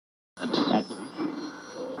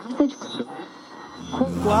message.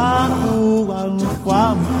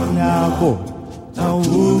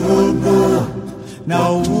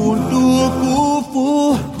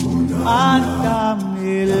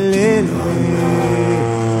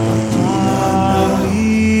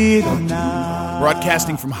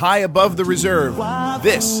 Broadcasting from high above the reserve,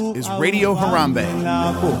 this is Radio Harambe.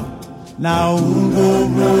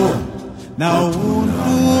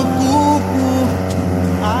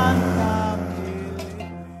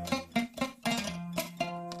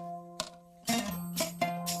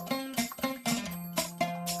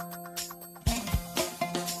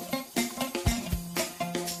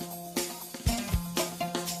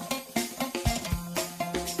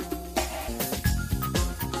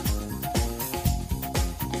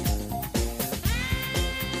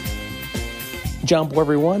 Jambo,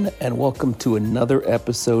 everyone, and welcome to another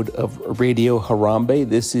episode of Radio Harambe.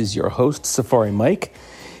 This is your host, Safari Mike,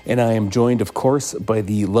 and I am joined, of course, by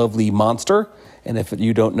the lovely Monster. And if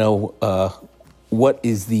you don't know what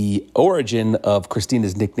is the origin of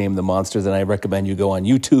Christina's nickname, the Monster, then I recommend you go on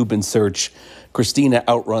YouTube and search Christina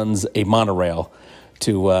outruns a monorail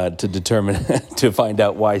to determine, to find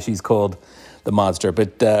out why she's called the Monster.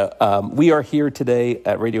 But we are here today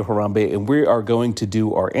at Radio Harambe, and we are going to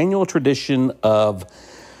do our annual tradition of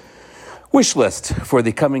wish list for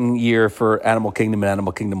the coming year for Animal Kingdom and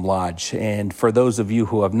Animal Kingdom Lodge. And for those of you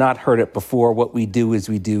who have not heard it before, what we do is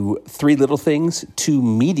we do 3 little things, 2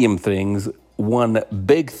 medium things, 1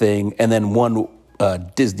 big thing, and then 1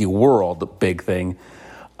 Disney World big thing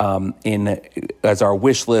as our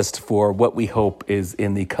wish list for what we hope is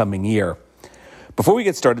in the coming year. Before we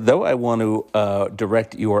get started, though, I want to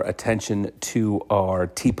direct your attention to our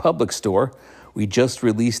TeePublic store. We just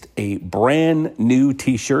released a brand new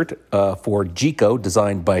T-shirt for Jiko,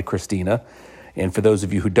 designed by Christina. And for those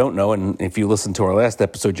of you who don't know, and if you listened to our last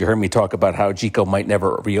episode, you heard me talk about how Jiko might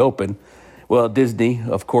never reopen. Well, Disney,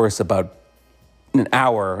 of course, about an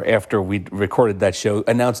hour after we recorded that show,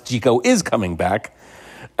 announced Jiko is coming back.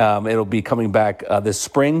 It'll be coming back this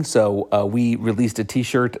spring, so we released a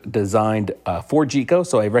T-shirt designed for Jiko,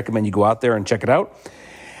 so I recommend you go out there and check it out.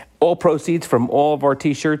 All proceeds from all of our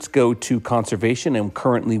T-shirts go to conservation, and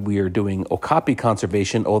currently we are doing Okapi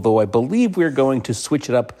conservation, although I believe we're going to switch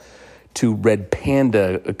it up to Red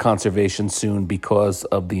Panda conservation soon because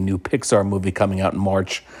of the new Pixar movie coming out in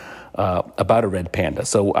March about a red panda.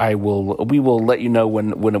 So we will let you know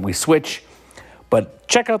when we switch. But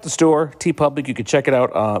check out the store, TeePublic. You can check it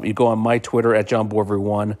out. You go on my Twitter at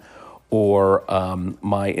JohnBoy1 or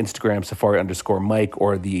my Instagram, Safari_Mike,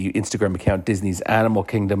 or the Instagram account Disney's Animal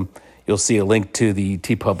Kingdom. You'll see a link to the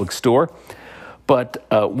TeePublic store. But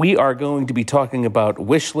we are going to be talking about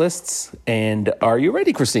wish lists. And are you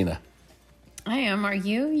ready, Christina? I am. Are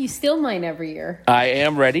you? You steal mine every year. I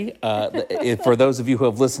am ready. For those of you who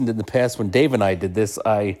have listened in the past, when Dave and I did this,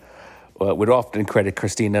 I would often credit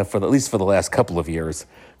Christina at least for the last couple of years,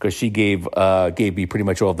 because she gave me pretty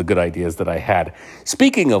much all the good ideas that I had.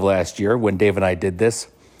 Speaking of last year, when Dave and I did this,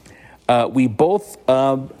 we both,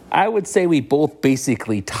 I would say we both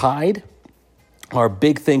basically tied. Our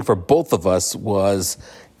big thing for both of us was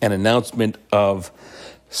an announcement of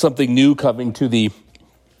something new coming to the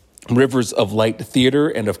Rivers of Light Theater.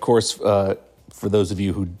 And of course, for those of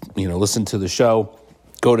you who listen to the show,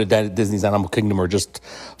 go to Disney's Animal Kingdom or just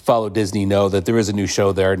follow Disney, know that there is a new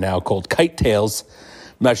show there now called Kite Tales.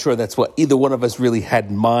 I'm not sure that's what either one of us really had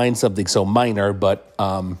in mind, something so minor, but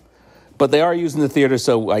they are using the theater,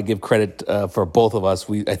 so I give credit for both of us.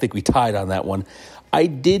 I think we tied on that one. I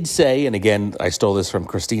did say, and again, I stole this from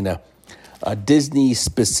Christina, a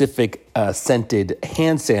Disney-specific scented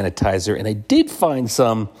hand sanitizer, and I did find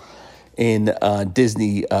some in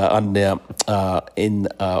Disney I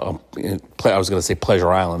was going to say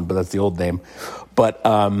Pleasure Island, but that's the old name. But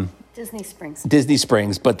Disney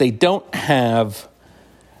Springs, but they don't have.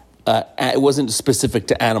 It wasn't specific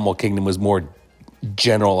to Animal Kingdom; it was more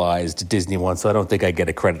generalized Disney one. So I don't think I get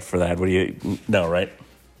a credit for that. What do you? No, right?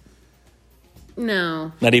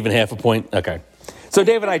 No, not even half a point. Okay, so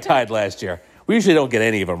Dave and I tied last year. We usually don't get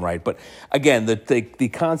any of them right. But again, the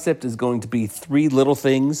concept is going to be 3 little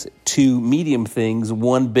things, 2 medium things,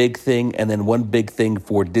 1 big thing, and then 1 big thing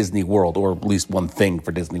for Disney World, or at least 1 thing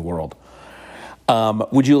for Disney World.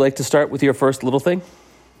 Would you like to start with your first little thing?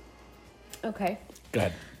 Okay.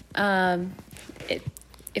 Go ahead.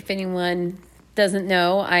 If anyone doesn't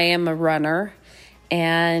know, I am a runner,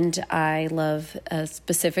 and I love a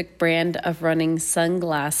specific brand of running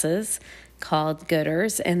sunglasses called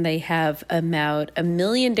Gooders, and they have about 1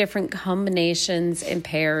 million different combinations and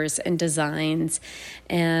pairs and designs,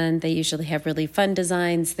 and they usually have really fun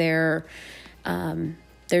designs. They're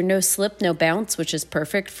they're no slip, no bounce, which is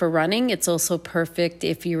perfect for running. It's also perfect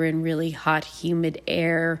if you're in really hot, humid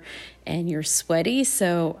air and you're sweaty.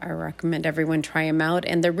 So I recommend everyone try them out.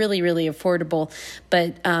 And they're really, really affordable.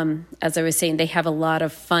 But as I was saying, they have a lot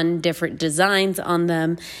of fun, different designs on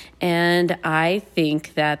them. And I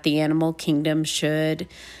think that the Animal Kingdom should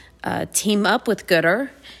team up with Goodr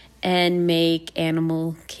and make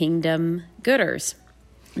Animal Kingdom Goodrs.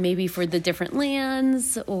 Maybe for the different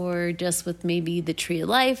lands or just with maybe the Tree of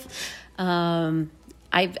Life.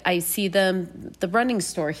 I see them, the running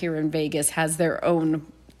store here in Vegas has their own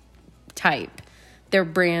type, their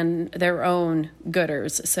brand, their own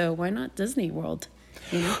Goodrs. So why not Disney World?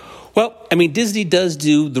 You know? Well, I mean, Disney does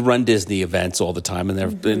do the Run Disney events all the time,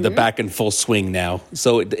 and they're back in full swing now.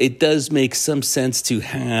 So it does make some sense to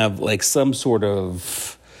have like some sort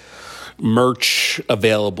of merch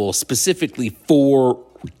available specifically for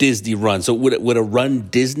Disney Run. So would a Run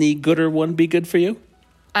Disney Goodr one be good for you?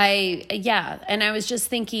 Yeah, and I was just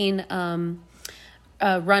thinking Run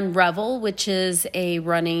Revel, which is a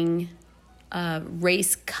running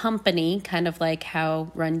race company, kind of like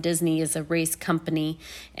how Run Disney is a race company,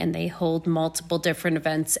 and they hold multiple different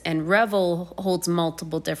events, and Revel holds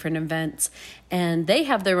multiple different events, and they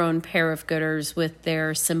have their own pair of Goodrs with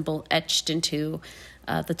their symbol etched into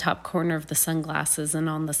the top corner of the sunglasses and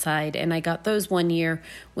on the side. And I got those one year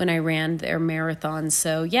when I ran their marathon.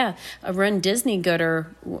 So yeah, a Run Disney Goodr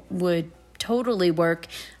would totally work.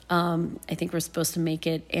 I think we're supposed to make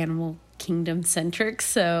it Animal Kingdom centric.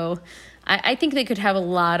 So I think they could have a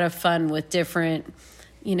lot of fun with different,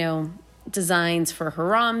 designs for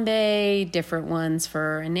Harambe, different ones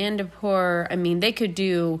for Anandapur. I mean, they could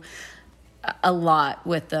do a lot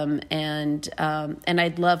with them, and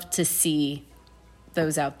I'd love to see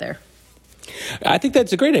those out there. I think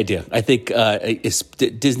that's a great idea. I think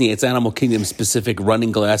it's Animal Kingdom specific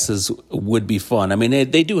running glasses would be fun. I mean,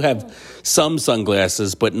 they do have some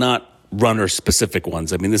sunglasses, but not runner specific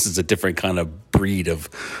ones. I mean, this is a different kind of breed of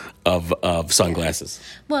sunglasses.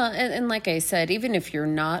 Well, and like I said, even if you're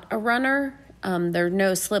not a runner, there's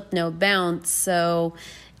no slip, no bounce. So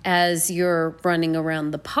as you're running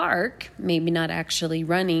around the park, maybe not actually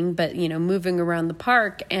running, but, moving around the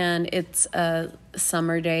park, and it's a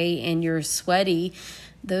summer day and you're sweaty,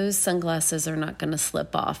 those sunglasses are not going to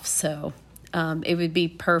slip off. So it would be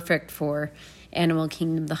perfect for Animal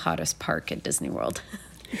Kingdom, the hottest park at Disney World.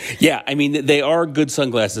 Yeah, I mean, they are good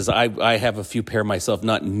sunglasses. I have a few pair myself,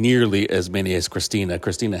 not nearly as many as Christina.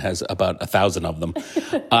 Christina has about 1,000 of them.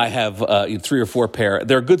 I have 3 or 4 pair.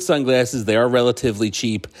 They're good sunglasses. They are relatively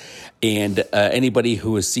cheap. And anybody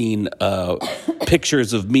who has seen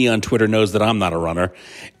pictures of me on Twitter knows that I'm not a runner.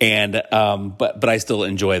 And but I still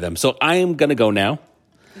enjoy them. So I am going to go now.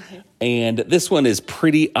 And this one is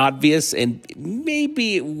pretty obvious, and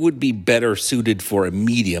maybe it would be better suited for a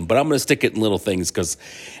medium, but I'm going to stick it in little things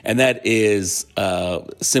and that is,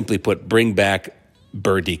 simply put, bring back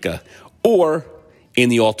Boudica, or in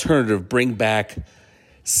the alternative, bring back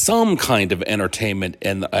some kind of entertainment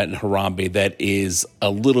in Harambe that is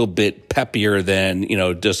a little bit peppier than,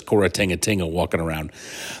 just Kora Tinga Tinga walking around.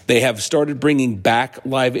 They have started bringing back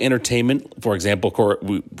live entertainment. For example,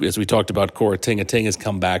 as we talked about, Kora Tinga Tinga has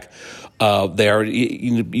come back. They are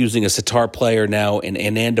using a sitar player now in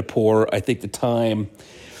Anandapur. I think the time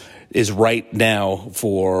is right now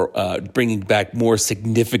for bringing back more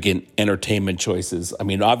significant entertainment choices. I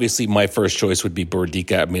mean, obviously, my first choice would be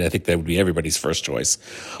Boudica. I mean, I think that would be everybody's first choice.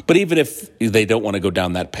 But even if they don't want to go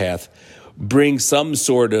down that path, bring some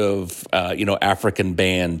sort of, African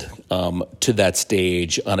band to that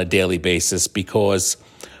stage on a daily basis, because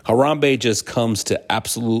Harambe just comes to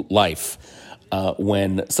absolute life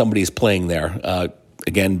when somebody's playing there.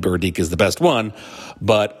 Again, Boudica is the best one,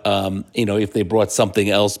 but if they brought something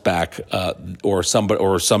else back or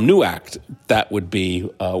some new act, that would be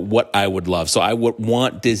what I would love. So I would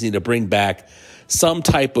want Disney to bring back some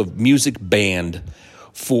type of music band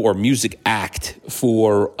or music act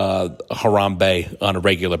for Harambe on a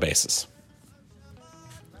regular basis.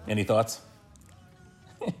 Any thoughts?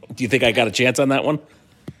 Do you think I got a chance on that one?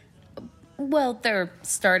 Well, they're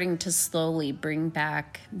starting to slowly bring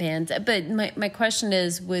back bands. But my question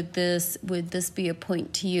is, would this be a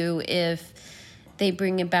point to you if they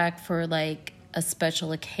bring it back for like a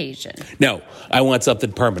special occasion? No, I want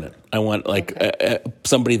something permanent. I want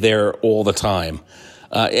somebody there all the time.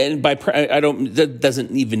 And that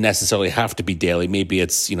doesn't even necessarily have to be daily. Maybe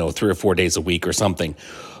it's 3 or 4 days a week or something.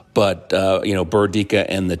 But Boudica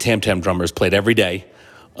and the Tam Tam drummers played every day.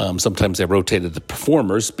 Sometimes they rotated the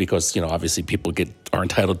performers because, obviously people are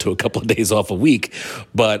entitled to a couple of days off a week.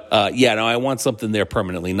 But, I want something there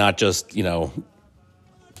permanently, not just,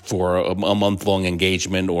 for a month-long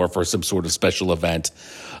engagement or for some sort of special event.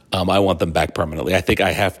 I want them back permanently. I think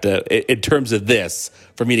I have to, in terms of this,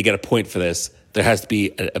 for me to get a point for this, there has to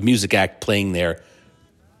be a music act playing there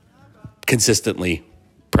consistently,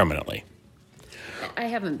 permanently. I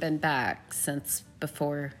haven't been back since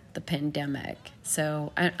before the pandemic,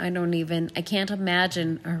 so I can't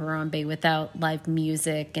imagine a Harambe without live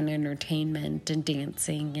music and entertainment and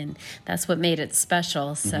dancing, and that's what made it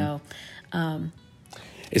special. So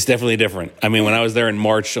it's definitely different. I mean, when I was there in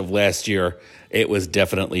March of last year, it was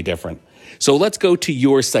definitely different. So let's go to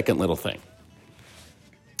your second little thing.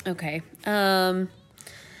 Okay.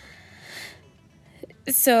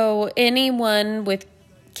 So anyone with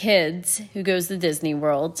kids who goes to Disney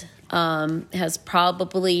World has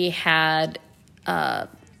probably had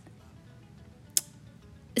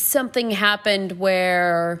something happened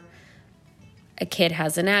where a kid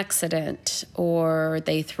has an accident or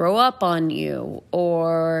they throw up on you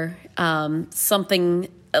or something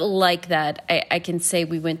like that. I can say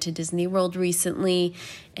we went to Disney World recently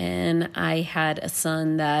and I had a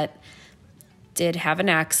son that did have an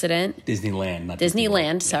accident. Disneyland, not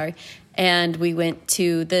Disneyland, sorry. And we went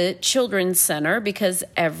to the children's center because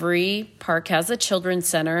every park has a children's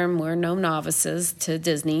center and we're no novices to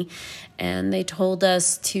Disney. And they told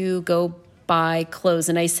us to go buy clothes.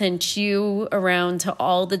 And I sent you around to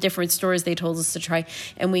all the different stores they told us to try.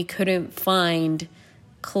 And we couldn't find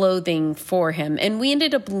clothing for him. And we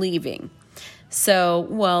ended up leaving. So,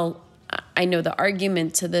 well, I know the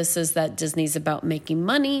argument to this is that Disney's about making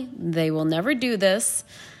money. They will never do this.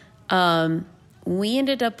 We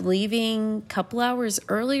ended up leaving a couple hours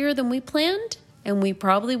earlier than we planned, and we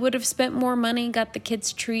probably would have spent more money, got the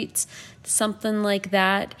kids treats, something like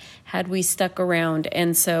that, had we stuck around.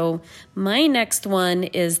 And so my next one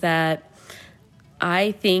is that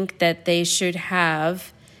I think that they should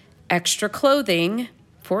have extra clothing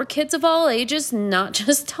for kids of all ages, not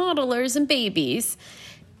just toddlers and babies,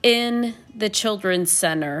 in the children's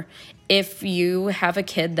center. If you have a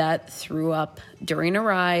kid that threw up during a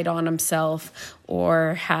ride on himself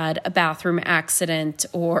or had a bathroom accident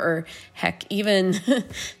or heck, even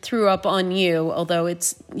threw up on you, although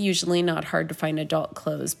it's usually not hard to find adult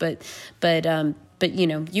clothes, but you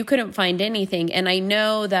know, you couldn't find anything. And I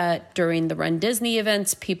know that during the Run Disney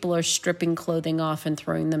events, people are stripping clothing off and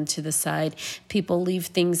throwing them to the side. People leave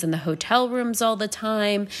things in the hotel rooms all the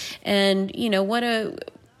time. And, you know, what a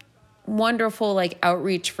wonderful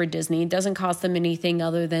outreach for Disney. It doesn't cost them anything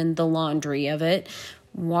other than the laundry of it.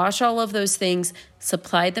 Wash all of those things,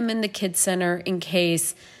 supply them in the kids center in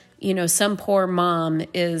case, you know, some poor mom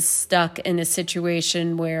is stuck in a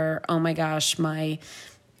situation where, oh my gosh, my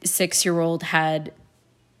 6-year-old had,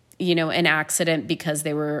 you know, an accident because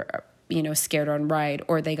they were, you know, scared on ride,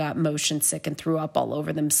 or they got motion sick and threw up all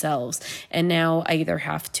over themselves. And now I either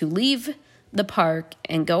have to leave the park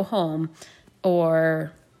and go home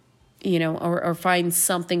or, you know, or find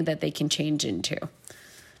something that they can change into.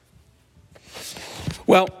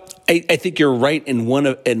 Well, I think you're right in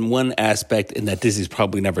one aspect, in that Disney's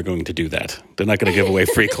probably never going to do that. They're not going to give away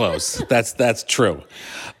free clothes. That's true.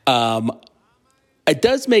 It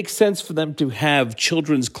does make sense for them to have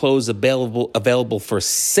children's clothes available for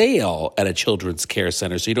sale at a children's care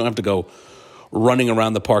center, so you don't have to go running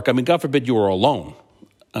around the park. I mean, God forbid you were alone.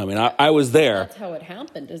 I mean, I was there. That's how it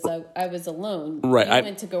happened, is I was alone. Right. I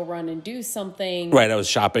went to go run and do something. Right, I was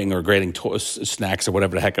shopping or grading snacks or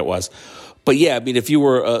whatever the heck it was. But yeah, I mean, if you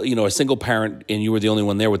were a single parent and you were the only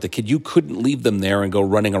one there with the kid, you couldn't leave them there and go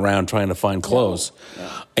running around trying to find clothes.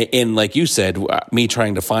 No. And like you said, me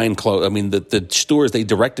trying to find clothes, I mean, the stores they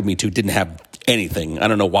directed me to didn't have anything. I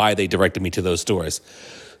don't know why they directed me to those stores.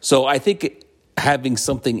 So I think having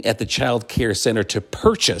something at the child care center to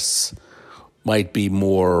purchase might be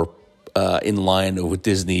more in line with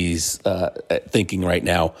Disney's thinking right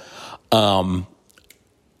now.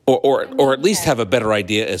 Or at least have a better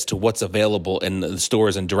idea as to what's available in the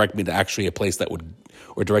stores and direct me to actually a place that would,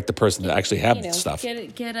 or direct the person to actually have stuff.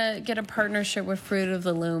 Get a partnership with Fruit of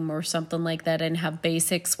the Loom or something like that, and have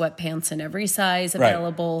basic sweatpants in every size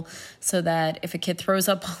available, so that if a kid throws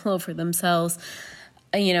up all over themselves,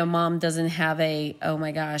 you know, mom doesn't have oh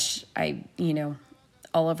my gosh,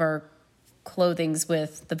 all of our clothing's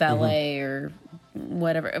with the valet or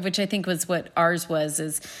whatever, which I think was what ours was,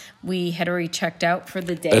 is we had already checked out for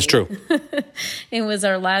the day. That's true. It was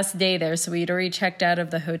our last day there, so we had already checked out of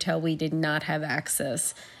the hotel. We did not have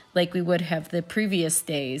access like we would have the previous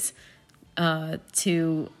days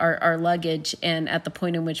to our luggage. And at the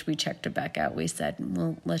point in which we checked it back out, we said,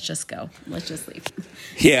 well, let's just go. Let's just leave.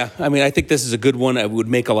 Yeah, I mean, I think this is a good one. It would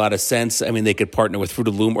make a lot of sense. I mean, they could partner with Fruit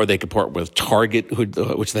of the Loom, or they could partner with Target,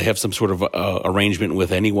 which they have some sort of arrangement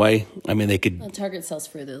with anyway. I mean, they could... Well, Target sells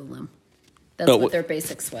Fruit of the Loom. That's what their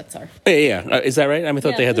basic sweats are. Yeah. Is that right? I mean, I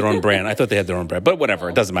thought they had their own brand. I thought they had their own brand, but whatever.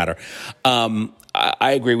 It doesn't matter.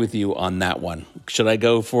 I agree with you on that one. Should I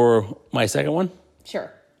go for my second one?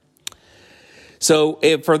 Sure. So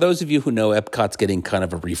for those of you who know, Epcot's getting kind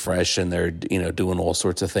of a refresh, and they're doing all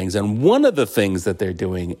sorts of things. And one of the things that they're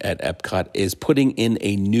doing at Epcot is putting in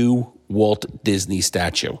a new Walt Disney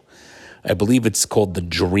statue. I believe it's called the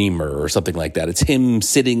Dreamer or something like that. It's him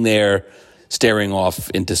sitting there staring off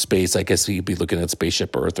into space. I guess he'd be looking at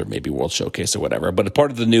Spaceship Earth or maybe World Showcase or whatever. But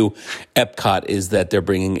part of the new Epcot is that they're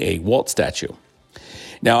bringing a Walt statue.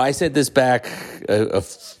 Now, I said this back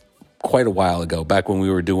quite a while ago, back when we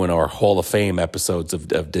were doing our Hall of Fame episodes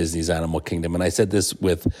of Disney's Animal Kingdom, and I said this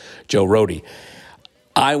with Joe Rohde.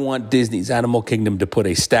 I want Disney's Animal Kingdom to put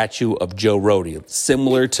a statue of Joe Rohde,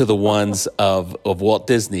 similar to the ones of Walt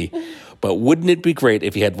Disney. But wouldn't it be great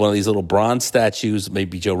if you had one of these little bronze statues,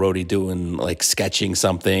 maybe Joe Rohde doing, like, sketching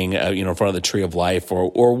something, in front of the Tree of Life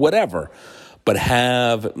or whatever. But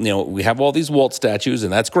we have all these Walt statues,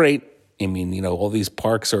 and that's great. I mean, all these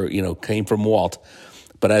parks are, came from Walt.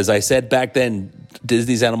 But as I said back then,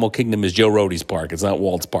 Disney's Animal Kingdom is Joe Rohde's park. It's not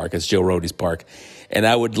Walt's park. It's Joe Rohde's park. And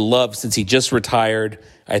I would love, since he just retired,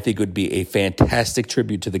 I think it would be a fantastic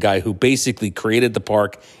tribute to the guy who basically created the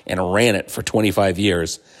park and ran it for 25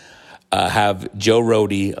 years. Have Joe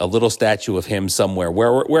Rohde, a little statue of him somewhere,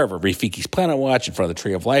 wherever, Rafiki's Planet Watch, in front of the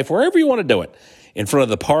Tree of Life, wherever you want to do it, in front of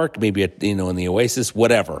the park, maybe in the Oasis,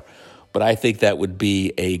 whatever. But I think that would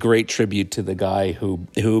be a great tribute to the guy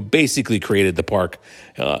who basically created the park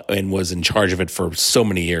and was in charge of it for so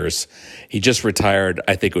many years. He just retired.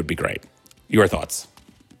 I think it would be great. Your thoughts?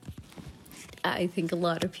 I think a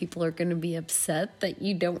lot of people are going to be upset that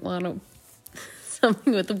you don't want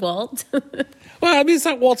something with Walt. Well, I mean, it's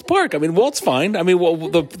not Walt's park. I mean, Walt's fine. I mean,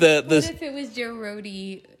 What if it was Joe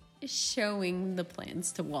Rohde showing the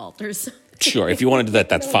plans to Walt or something? Sure, if you want to do that,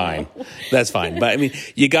 that's fine. That's fine. But, I mean,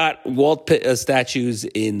 you got Walt statues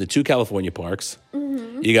in the 2 California parks.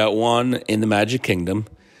 Mm-hmm. You got one in the Magic Kingdom.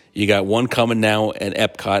 You got one coming now at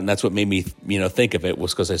Epcot, and that's what made me, think of it,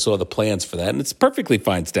 was because I saw the plans for that. And it's a perfectly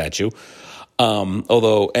fine statue.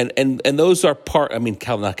 Although, and those are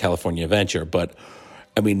not California Adventure, but,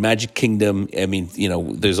 I mean, Magic Kingdom, I mean,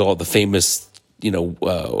 there's all the famous,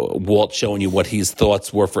 Walt showing you what his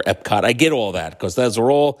thoughts were for Epcot. I get all that, because those are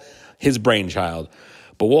all his brainchild.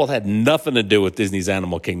 But Walt had nothing to do with Disney's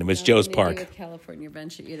Animal Kingdom. It's Joe's park. With California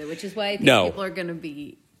Adventure either, which is why I think people are going to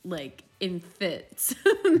be like in fits.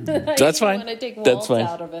 That's fine. Want to take Walt That's fine.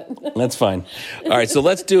 Out of it. That's fine. All right, so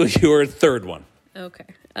let's do your third one. Okay.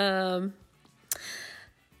 All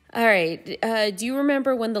right. Do you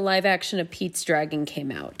remember when the live action of Pete's Dragon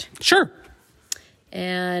came out? Sure.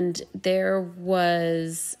 And there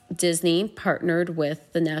was Disney partnered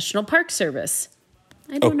with the National Park Service.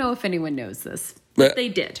 I don't know if anyone knows this, but they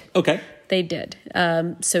did. Okay. They did.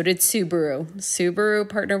 So did Subaru. Subaru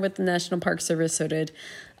partnered with the National Park Service. So did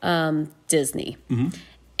Disney. Mm-hmm.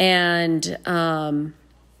 And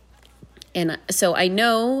so I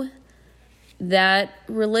know that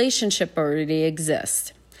relationship already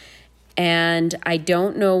exists. And I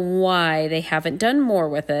don't know why they haven't done more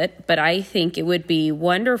with it, but I think it would be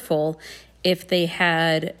wonderful if they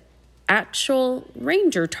had actual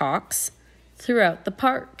ranger talks throughout the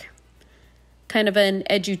park. Kind of an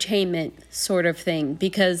edutainment sort of thing,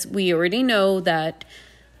 because we already know that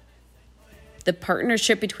the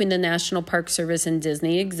partnership between the National Park Service and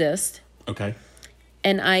Disney exists. Okay.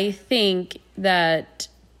 And I think that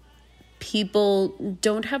people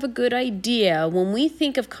don't have a good idea. When we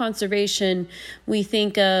think of conservation, we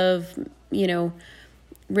think of,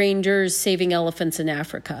 rangers saving elephants in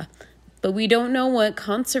Africa. But we don't know what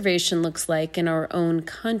conservation looks like in our own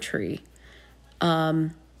country.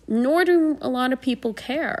 Nor do a lot of people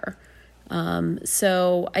care.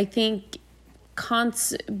 So I think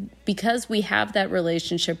because we have that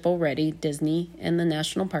relationship already, Disney and the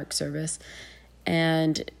National Park Service,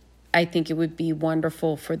 and I think it would be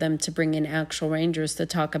wonderful for them to bring in actual rangers to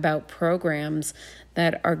talk about programs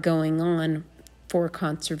that are going on for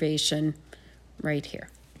conservation right here.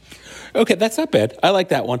 Okay, that's not bad. I like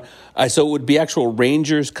that one. So it would be actual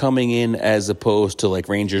rangers coming in as opposed to like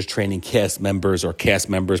rangers training cast members or cast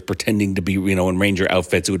members pretending to be, in ranger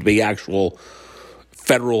outfits. It would be actual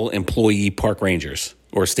federal employee park rangers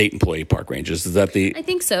or state employee park rangers. Is that I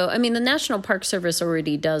think so. I mean, the National Park Service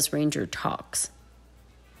already does ranger talks.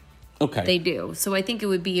 Okay. They do. So I think it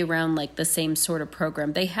would be around like the same sort of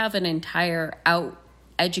program. They have an entire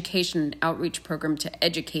education and outreach program to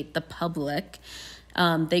educate the public.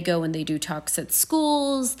 They go and they do talks at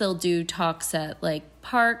schools. They'll do talks at like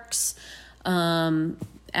parks,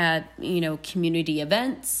 at, community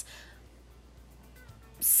events.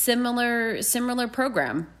 Similar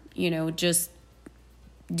program, just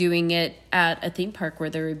doing it at a theme park where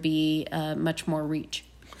there would be much more reach.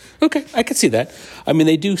 Okay, I could see that. I mean,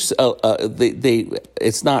 they do.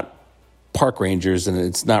 It's not park rangers and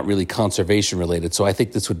it's not really conservation related. So I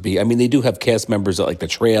think this would be. I mean, they do have cast members at like the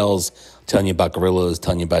trails, telling you about gorillas,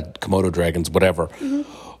 telling you about Komodo dragons, whatever. Mm-hmm.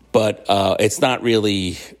 But it's not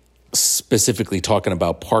really specifically talking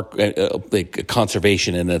about park like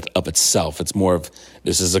conservation in it of itself. It's more of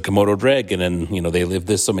this is a Komodo dragon, and they live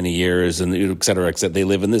this so many years, and et cetera, et cetera. They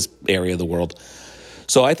live in this area of the world.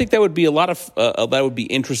 So I think that would be a lot of that would be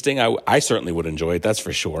interesting. I certainly would enjoy it. That's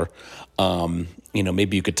for sure.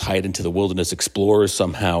 Maybe you could tie it into the Wilderness Explorers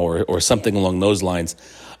somehow, or something along those lines.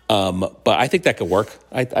 But I think that could work.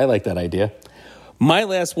 I like that idea. My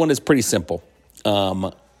last one is pretty simple.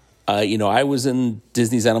 I was in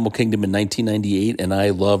Disney's Animal Kingdom in 1998, and I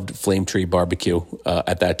loved Flame Tree Barbecue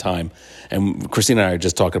at that time. And Christina and I were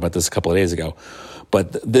just talking about this a couple of days ago.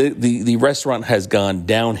 But the restaurant has gone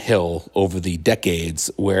downhill over the decades,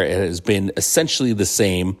 where it has been essentially the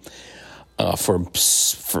same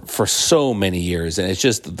for so many years, and it's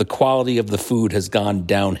just the quality of the food has gone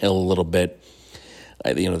downhill a little bit.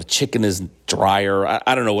 The chicken is drier.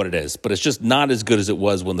 I don't know what it is, but it's just not as good as it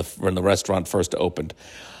was when the restaurant first opened.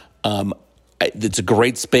 It's a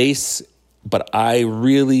great space, but I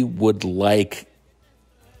really would like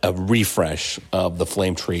a refresh of the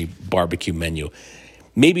Flame Tree Barbecue menu.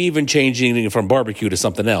 Maybe even changing it from barbecue to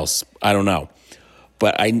something else. I don't know.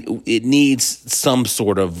 But it needs some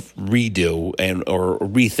sort of redo or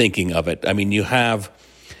rethinking of it. I mean, you have...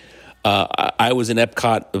 I was in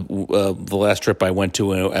Epcot the last trip I went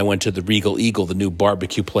to. I went to the Regal Eagle, the new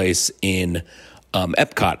barbecue place in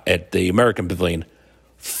Epcot at the American Pavilion.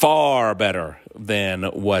 Far better than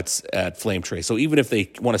what's at Flame Tree. So even if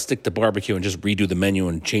they want to stick to barbecue and just redo the menu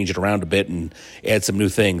and change it around a bit and add some new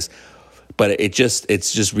things... But it's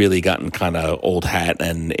just really gotten kind of old hat,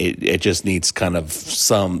 and it just needs kind of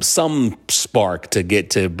some spark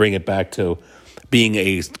to bring it back to being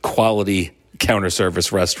a quality counter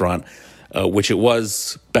service restaurant, which it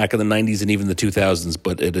was back in the 90s and even the 2000s,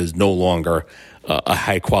 but it is no longer a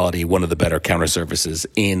high quality, one of the better counter services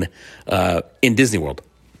in Disney World.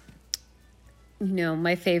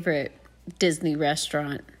 My favorite Disney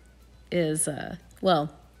restaurant is one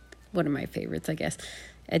of my favorites, I guess.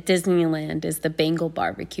 At Disneyland is the Bengal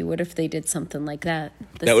barbecue. What if they did something like that?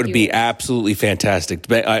 That would be absolutely fantastic.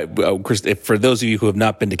 Chris, for those of you who have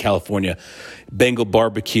not been to California, Bengal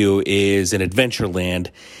barbecue is an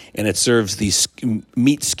Adventureland, and it serves these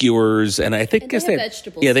meat skewers, and I think they have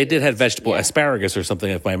vegetables. Yeah, they did have vegetable asparagus or something,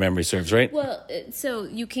 if my memory serves, right? Well, so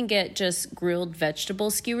you can get just grilled vegetable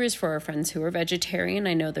skewers for our friends who are vegetarian.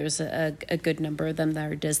 I know there's a good number of them that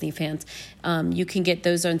are Disney fans. You can get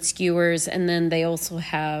those on skewers, and then they also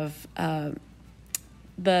have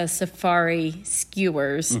the safari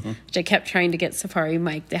skewers, which I kept trying to get Safari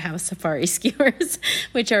Mike to have safari skewers,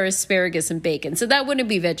 which are asparagus and bacon. So that wouldn't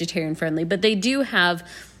be vegetarian friendly, but they do have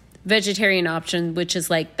vegetarian option, which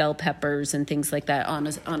is like bell peppers and things like that on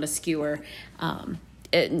a skewer.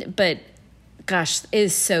 But gosh, it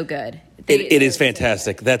is so good. It is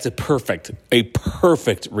fantastic. That's a perfect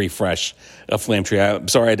refresh of Flame Tree. I'm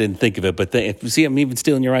sorry I didn't think of it, but see, I'm even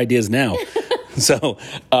stealing your ideas now. So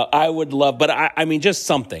I would love, but I mean, just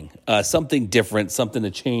something different, something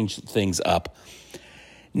to change things up.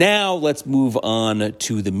 Now let's move on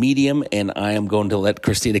to the medium, and I am going to let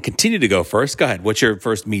Christina continue to go first. Go ahead. What's your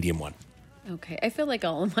first medium one? Okay. I feel like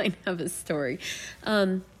all of mine have a story.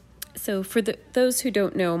 So for those who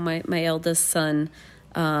don't know, my eldest son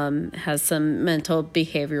has some mental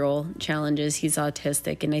behavioral challenges. He's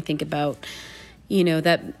autistic, and I think about,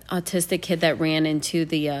 that autistic kid that ran into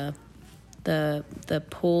the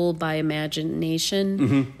pool by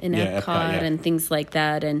imagination in Epcot and things like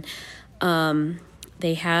that. And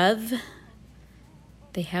they have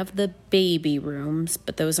the baby rooms,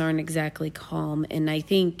 but those aren't exactly calm. And I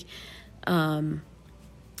think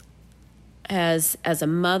as a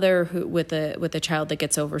mother with a child that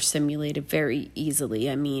gets overstimulated very easily,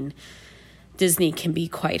 I mean, Disney can be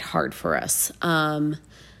quite hard for us.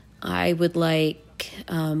 I would like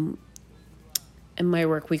in my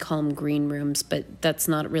work, we call them green rooms, but that's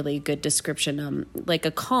not really a good description. Like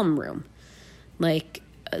a calm room, like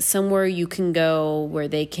somewhere you can go where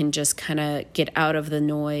they can just kind of get out of the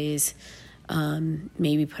noise,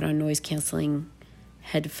 maybe put on noise canceling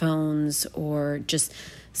headphones, or just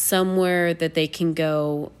somewhere that they can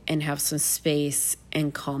go and have some space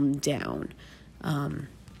and calm down. And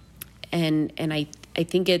I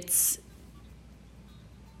think it's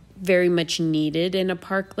very much needed in a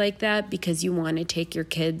park like that, because you want to take your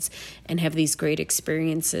kids and have these great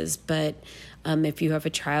experiences. But if you have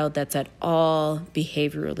a child that's at all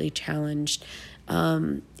behaviorally challenged,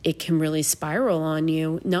 it can really spiral on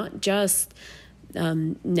you, not just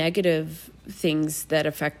negative things that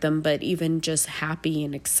affect them, but even just happy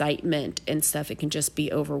and excitement and stuff. It can just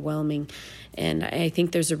be overwhelming. And I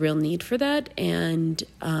think there's a real need for that. And,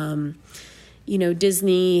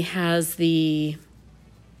 Disney has the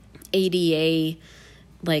ADA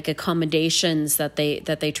like accommodations that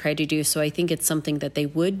they try to do. So I think it's something that they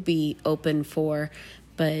would be open for.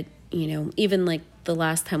 But, even like the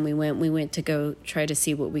last time we went to go try to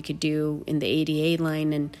see what we could do in the ADA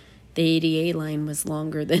line, and the ADA line was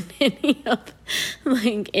longer than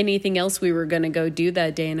anything else we were going to go do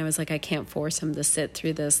that day. And I was like, I can't force them to sit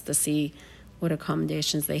through this to see what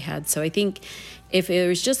accommodations they had. So I think if it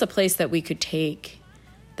was just a place that we could take,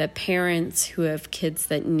 that parents who have kids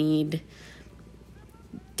that need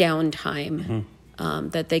downtime,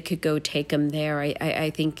 that they could go take them there,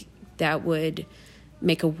 I think that would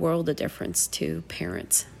make a world of difference to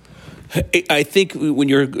parents. I think when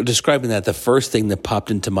you're describing that, the first thing that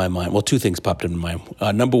popped into my mind, well, two things popped into my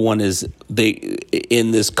mind. Number one is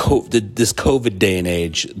in this COVID day and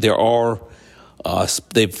age, there are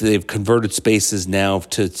they've converted spaces now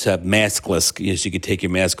to maskless, so you could take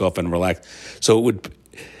your mask off and relax. So it would,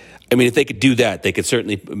 if they could do that, they could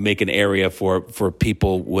certainly make an area for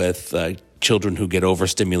people with children who get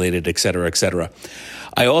overstimulated, et cetera, et cetera.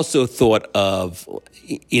 I also thought of,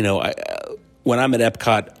 when I'm at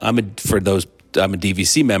Epcot, I'm a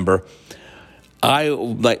DVC member.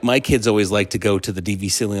 My kids always like to go to the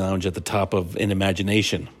DVC lounge at the top of an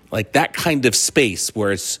Imagination, like that kind of space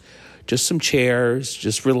where it's just some chairs,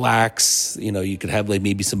 just relax. You could have like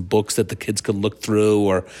maybe some books that the kids could look through,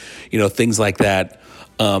 or things like that.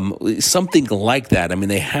 Something like that.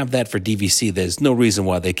 They have that for DVC. There's no reason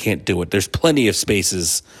why they can't do it. There's plenty of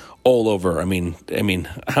spaces all over.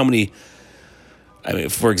 How many?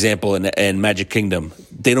 For example, in Magic Kingdom,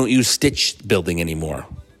 they don't use Stitch building anymore.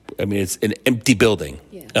 It's an empty building.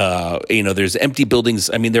 Yeah. There's empty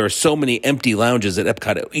buildings. There are so many empty lounges at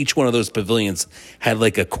Epcot. Each one of those pavilions had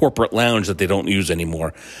like a corporate lounge that they don't use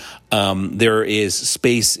anymore. There is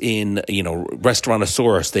space in,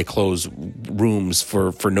 Restaurantosaurus. They close rooms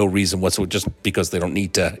for no reason whatsoever, just because they don't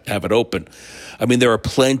need to have it open. There are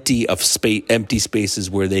plenty of empty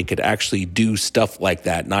spaces where they could actually do stuff like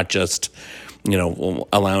that, not just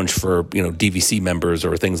a lounge for, DVC members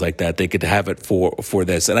or things like that. They could have it for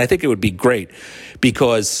this. And I think it would be great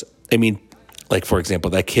because, like, for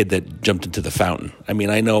example, that kid that jumped into the fountain.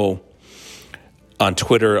 I know on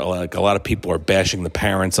Twitter, like, a lot of people are bashing the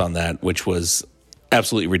parents on that, which was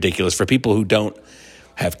absolutely ridiculous. For people who don't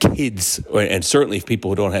have kids, and certainly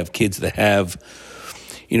people who don't have kids that have,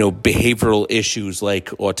 behavioral issues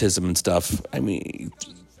like autism and stuff,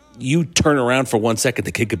 you turn around for 1 second,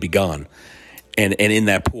 the kid could be gone. And in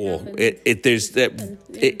that pool,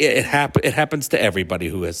 it happens to everybody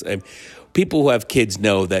who has people who have kids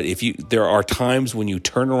know that there are times when you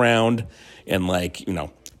turn around and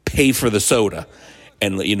pay for the soda,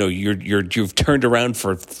 and you've turned around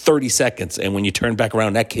for 30 seconds, and when you turn back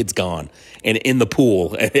around, that kid's gone, and in the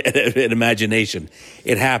pool, in Imagination,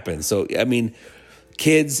 it happens. So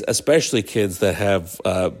kids, especially kids that have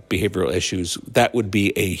behavioral issues, that would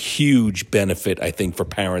be a huge benefit, I think, for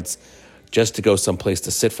parents. Just to go someplace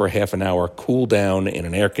to sit for a half an hour, cool down in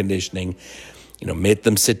an air conditioning, make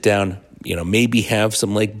them sit down, maybe have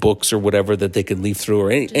some books or whatever that they can leaf through, or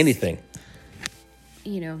anything.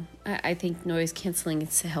 I think noise canceling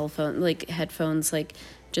headphones,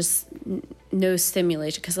 just no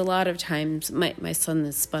stimulation. Because a lot of times my son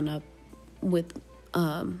is spun up with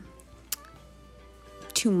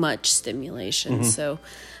too much stimulation. Mm-hmm. So,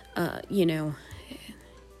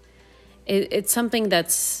 it's something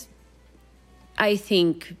that's, I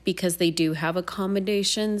think, because they do have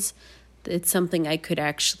accommodations, it's something I could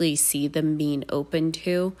actually see them being open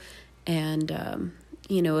to. And,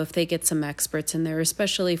 if they get some experts in there,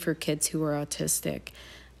 especially for kids who are autistic,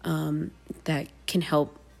 that can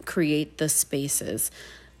help create the spaces.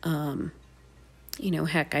 Heck,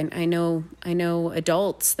 I know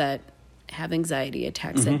adults that have anxiety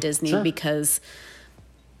attacks at Disney, sure, because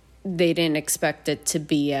they didn't expect it to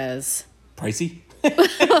be as pricey.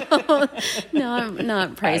 No,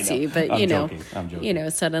 not pricey, but I'm joking.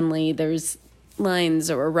 suddenly there's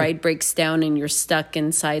lines, or a ride breaks down and you're stuck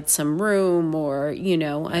inside some room, or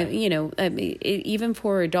even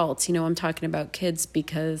for adults, I'm talking about kids,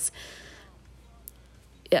 because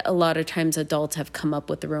a lot of times adults have come up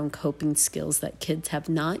with their own coping skills that kids have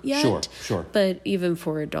not yet. Sure. But even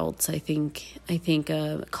for adults, I think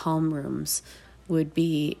calm rooms would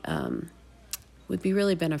be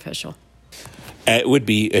really beneficial. It would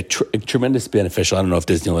be a tremendous beneficial. I don't know if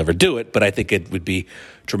Disney will ever do it, but I think it would be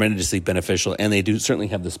tremendously beneficial, and they do certainly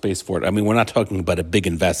have the space for it. I mean, we're not talking about a big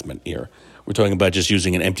investment here. We're talking about just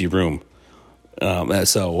using an empty room,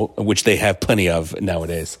 which they have plenty of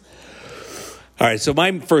nowadays. All right, so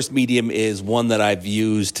my first medium is one that I've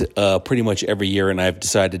used pretty much every year, and I've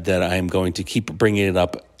decided that I am going to keep bringing it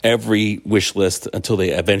up every wish list until they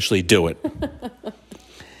eventually do it.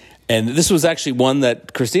 And this was actually one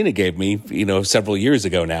that Christina gave me, several years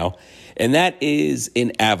ago now, and that is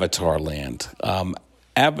in Avatar Land.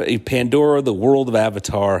 Pandora, the world of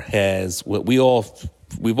Avatar, has what we've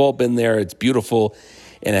all been there. It's beautiful,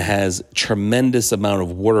 and it has tremendous amount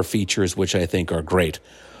of water features, which I think are great.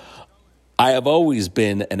 I have always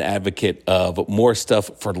been an advocate of more stuff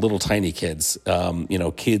for little tiny kids,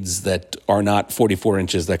 kids that are not 44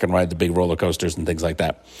 inches that can ride the big roller coasters and things like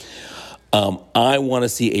that. I want to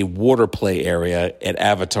see a water play area at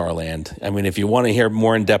Avatar Land. I mean, if you want to hear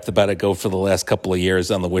more in depth about it, go for the last couple of years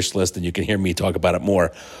on the wish list, and you can hear me talk about it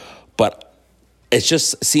more. But it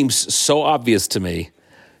just seems so obvious to me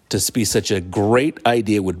to be such a great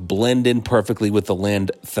idea, would blend in perfectly with the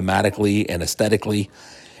land thematically and aesthetically.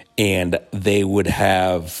 And they would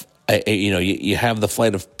have, you have the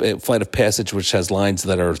Flight of Passage, which has lines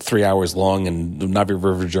that are 3 hours long, and the Navi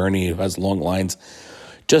River Journey has long lines,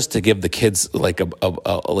 just to give the kids like a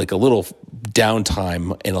little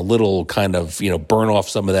downtime and a little kind of burn off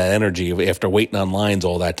some of that energy after waiting on lines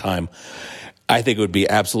all that time. I think it would be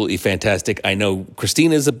absolutely fantastic. I know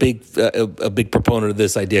Christina is a big proponent of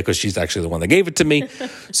this idea, because she's actually the one that gave it to me.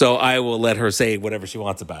 So I will let her say whatever she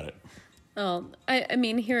wants about it. Well, I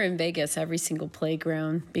mean, here in Vegas, every single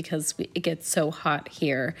playground, because it gets so hot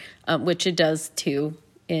here, which it does too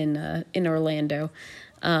in Orlando.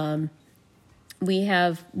 We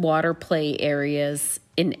have water play areas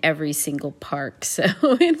in every single park, so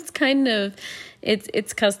it's kind of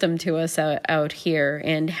it's custom to us out here.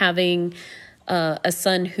 And having a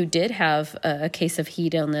son who did have a case of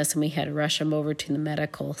heat illness, and we had to rush him over to the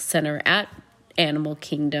medical center at Animal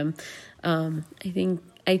Kingdom.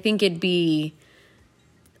 I think it'd be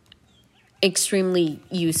extremely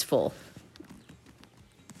useful.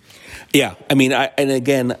 Yeah, I mean,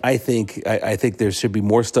 I think there should be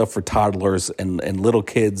more stuff for toddlers and little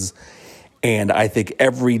kids, and I think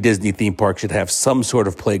every Disney theme park should have some sort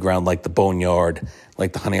of playground, like the Boneyard,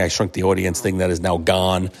 like the Honey, I Shrunk the Audience thing that is now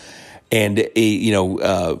gone. And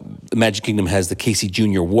Magic Kingdom has the Casey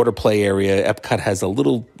Jr. water play area. Epcot has a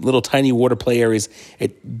little tiny water play areas.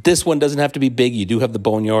 This one doesn't have to be big. You do have the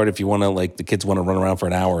Boneyard if you want to, the kids want to run around for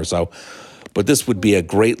an hour or so. But this would be a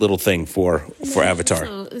great little thing for Avatar.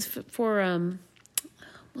 So for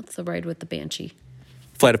what's the ride with the Banshee?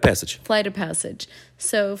 Flight of Passage. Flight of Passage.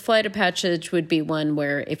 So Flight of Passage would be one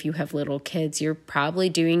where if you have little kids, you're probably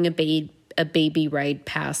doing a baby ride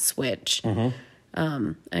pass switch. Mm-hmm.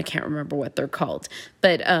 I can't remember what they're called,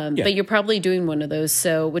 but you're probably doing one of those.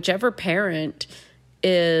 So whichever parent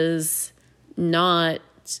is waiting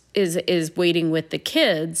with the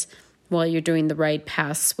kids while you're doing the ride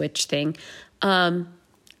pass switch thing.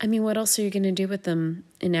 I mean, what else are you going to do with them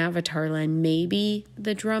in Avatar Land? Maybe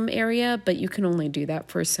the drum area, but you can only do that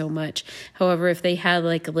for so much. However, if they had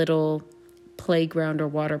like a little playground or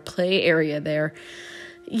water play area there,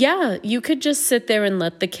 yeah, you could just sit there and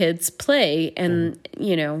let the kids play. And,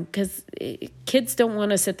 because kids don't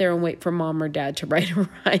want to sit there and wait for mom or dad to ride a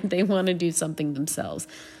ride. They want to do something themselves.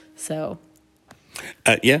 So.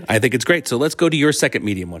 Yeah, I think it's great. So let's go to your second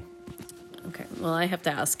medium one. Okay. Well, I have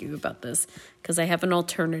to ask you about this because I have an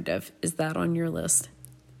alternative. Is that on your list?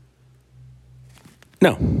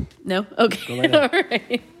 No. No? Okay. All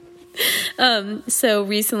right. So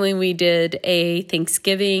recently we did a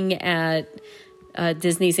Thanksgiving at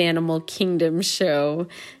Disney's Animal Kingdom show,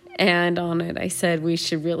 and on it I said we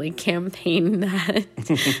should really campaign that.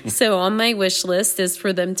 So on my wish list is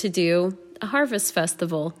for them to do a harvest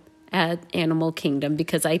festival at Animal Kingdom,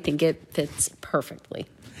 because I think it fits perfectly.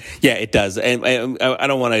 Yeah, it does. And I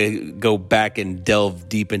don't want to go back and delve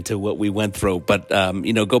deep into what we went through, but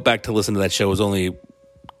go back to listen to that show. It was only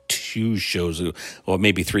 2 shows, or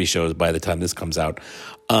maybe 3 shows by the time this comes out.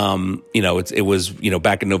 It was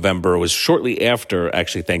back in November. It was shortly after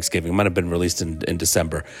actually Thanksgiving. It might have been released in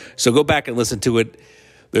December. So go back and listen to it.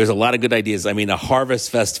 there's a lot of good ideas. I mean, a harvest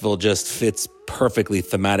festival just fits perfectly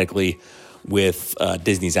thematically with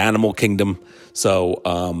Disney's Animal Kingdom. So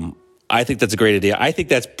I think that's a great idea. I think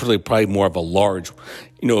that's probably more of a large,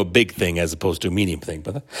 a big thing as opposed to a medium thing.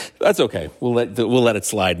 But that's okay. We'll let it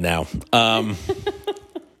slide now.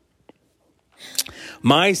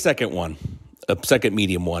 My second one, a second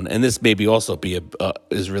medium one, and this maybe also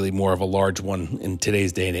is really more of a large one in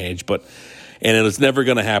today's day and age, and it's never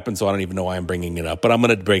going to happen, so I don't even know why I'm bringing it up, but I'm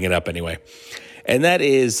going to bring it up anyway. And that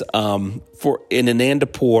is in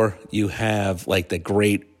Anandapur, you have like the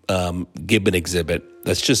great gibbon exhibit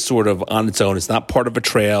that's just sort of on its own. It's not part of a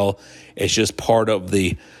trail. It's just part of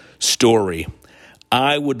the story.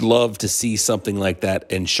 I would love to see something like that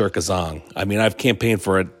in Shirkazong. I mean, I've campaigned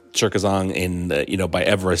for it. Shirkazong by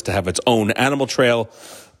Everest to have its own animal trail,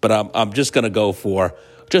 but I'm just going to go for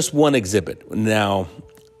just one exhibit. Now,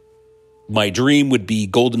 my dream would be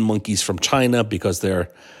golden monkeys from China because they're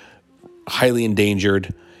highly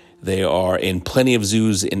endangered. They are in plenty of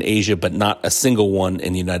zoos in Asia, but not a single one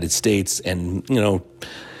in the United States. And,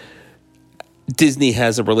 Disney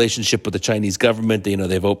has a relationship with the Chinese government.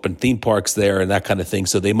 They've opened theme parks there and that kind of thing.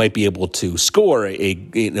 So they might be able to score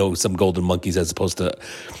some golden monkeys as opposed to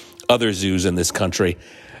other zoos in this country.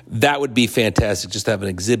 That would be fantastic. Just to have an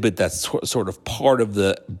exhibit that's sort of part of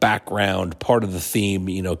the background, part of the theme.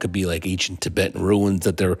 It could be like ancient Tibetan ruins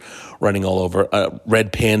that they're running all over.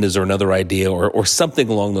 Red pandas are another idea, or something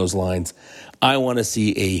along those lines. I want to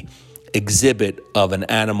see a exhibit of an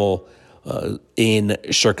animal in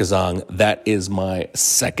Shirkazong. That is my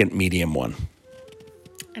second medium one.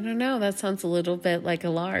 I don't know. That sounds a little bit like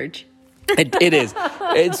a large. It is.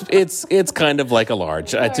 It's kind of like a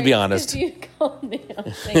large, to be honest. You called me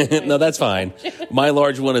out. No, that's fine. My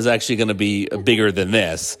large one is actually going to be bigger than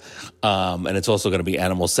this, and it's also going to be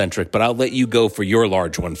animal-centric. But I'll let you go for your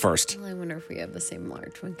large one first. Well, I wonder if we have the same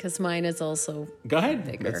large one, because mine is also Go ahead.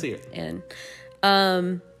 bigger. Let's see it. And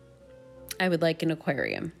I would like an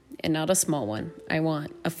aquarium, and not a small one. I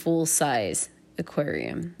want a full-size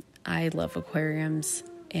aquarium. I love aquariums,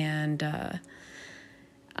 and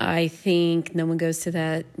I think no one goes to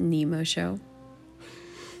that Nemo show.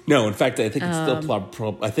 No, in fact, I think it's still.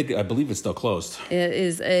 I believe it's still closed. It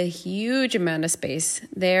is a huge amount of space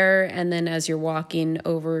there, and then as you're walking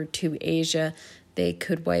over to Asia, they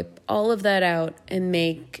could wipe all of that out and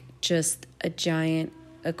make just a giant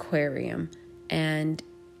aquarium. And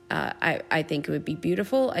I think it would be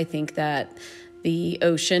beautiful. I think that the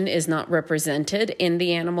ocean is not represented in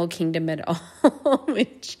the animal kingdom at all,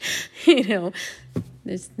 which,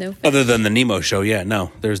 there's no fish. Other than the Nemo show,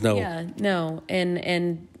 no, there's no. Yeah, no, and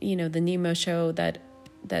the Nemo show that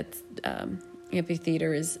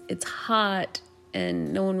amphitheater it's hot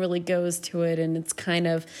and no one really goes to it, and it's kind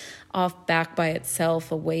of off back by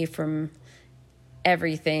itself, away from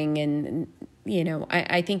everything, and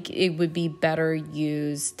I think it would be better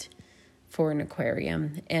used for an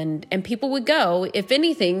aquarium, and people would go, if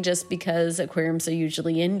anything, just because aquariums are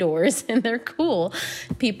usually indoors and they're cool.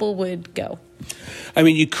 People would go. I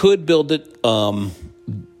mean, you could build it.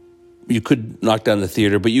 You could knock down the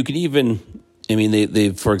theater, but you could even. I mean,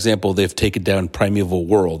 they for example, they've taken down Primeval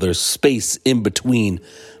World. There's space in between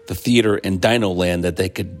the theater and Dino Land that they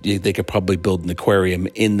could probably build an aquarium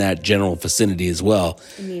in that general vicinity as well.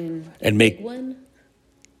 I mean, and make one.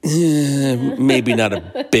 Maybe not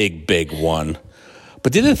a big one.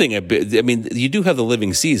 But the other thing, I mean, you do have the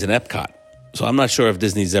Living Seas in Epcot. So I'm not sure if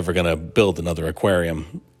Disney's ever going to build another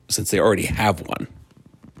aquarium since they already have one.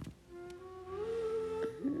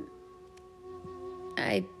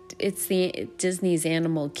 It's the Disney's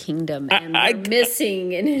Animal Kingdom, and they're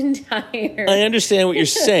missing an entire... I understand what you're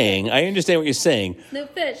saying. No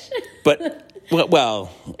fish. But,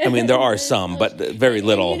 well, I mean, there are some, but very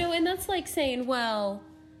little. And that's like saying, well,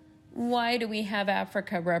 why do we have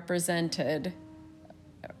Africa represented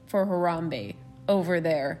for Harambe over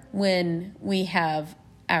there when we have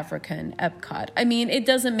Africa in Epcot? I mean, it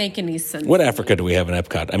doesn't make any sense. What Africa do we have in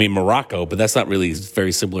Epcot? I mean, Morocco, but that's not really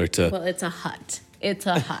very similar to... Well, it's a hut. It's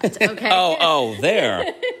a hut, okay? oh, there.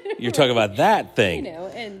 You're talking about that thing.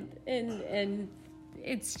 And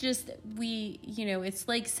it's just, it's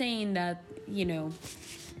like saying that,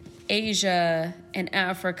 Asia and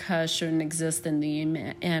Africa shouldn't exist in the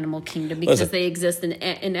animal kingdom because they exist in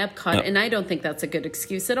Epcot, and I don't think that's a good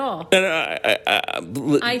excuse at all.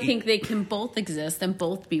 I think they can both exist and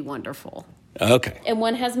both be wonderful. Okay. And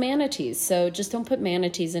one has manatees, so just don't put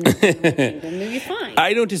manatees in the animal kingdom. You'll be fine.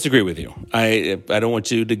 I don't disagree with you. I don't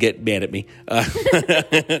want you to get mad at me.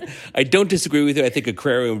 I don't disagree with you. I think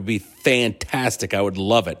aquarium would be fantastic. I would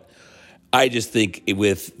love it. I just think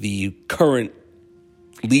with the current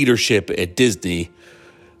leadership at Disney,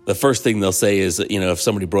 the first thing they'll say is, if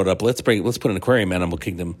somebody brought up, let's put an aquarium in Animal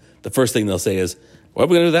Kingdom, the first thing they'll say is, what are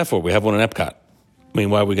we going to do that for? We have one in Epcot. I mean,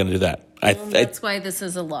 why are we going to do that? That's why this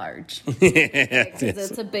is a large. Because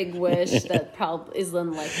it's a big wish that probably is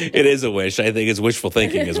unlikely. It is a wish. I think it's wishful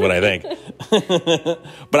thinking is what I think.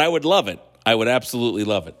 But I would love it. I would absolutely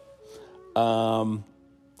love it. All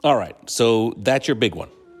right. So that's your big one.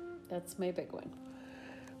 That's my big one.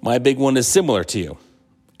 My big one is similar to you,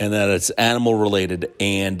 and that it's animal related.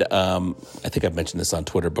 And I think I've mentioned this on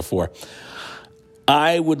Twitter before.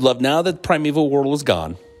 I would love, now that Primeval World is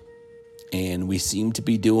gone, and we seem to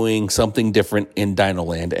be doing something different in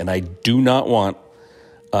Dinoland, and I do not want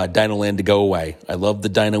Dinoland to go away. I love the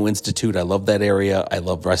Dino Institute. I love that area. I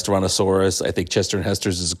love Restaurantosaurus. I think Chester and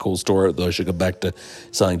Hester's is a cool store, though I should go back to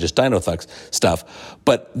selling just Dino Thugs stuff.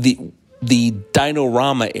 But the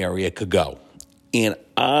Dinorama area could go. And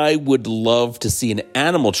I would love to see an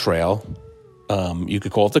animal trail. You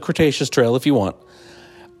could call it the Cretaceous Trail if you want.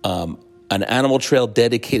 An animal trail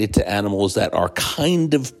dedicated to animals that are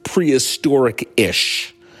kind of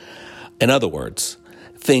prehistoric-ish. In other words,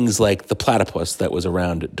 things like the platypus that was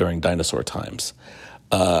around during dinosaur times,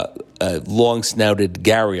 long-snouted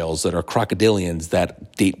gharials that are crocodilians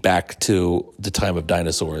that date back to the time of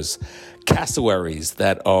dinosaurs, cassowaries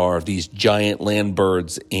that are these giant land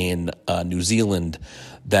birds in New Zealand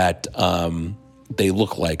that they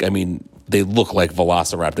look like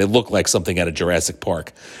Velociraptor. They look like something out of Jurassic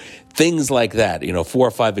Park. Things like that, 4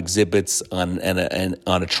 or 5 exhibits on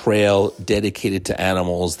a trail dedicated to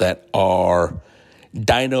animals that are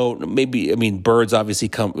birds obviously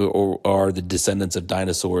come or are the descendants of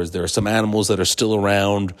dinosaurs. There are some animals that are still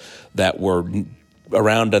around that were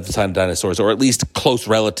around at the time of dinosaurs, or at least close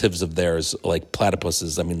relatives of theirs, like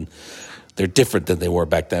platypuses. I mean, they're different than they were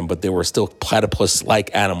back then, but they were still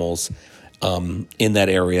platypus-like animals in that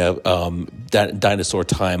area, dinosaur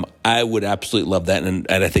time. I would absolutely love that, and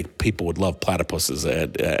I think people would love platypuses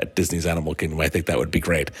at Disney's Animal Kingdom. I think that would be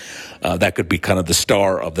great. That could be kind of the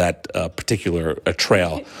star of that particular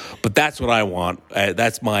trail. But that's what I want.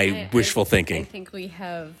 That's my wishful thinking. I think we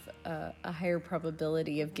have a higher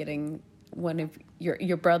probability of getting one of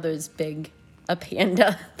your brother's a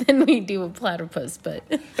panda than we do a platypus, but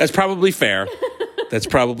that's probably fair.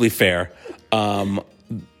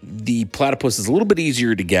 The platypus is a little bit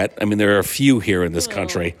easier to get. I mean, there are a few here in this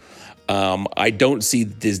country. I don't see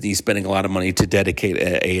Disney spending a lot of money to dedicate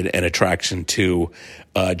an attraction to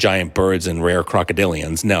giant birds and rare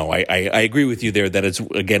crocodilians. No, I agree with you there that it's,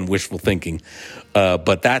 again, wishful thinking.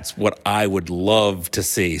 But that's what I would love to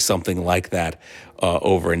see, something like that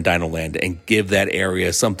over in Dinoland, and give that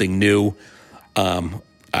area something new.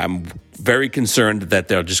 I'm very concerned that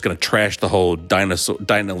they're just going to trash the whole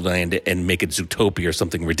Dinoland and make it Zootopia or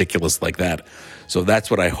something ridiculous like that. So that's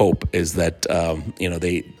what I hope, is that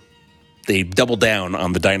they double down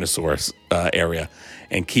on the dinosaurs area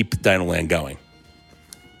and keep Dinoland going.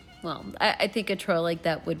 Well, I think a trail like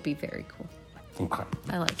that would be very cool. Okay.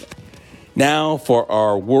 I like it. Now for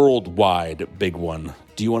our worldwide big one.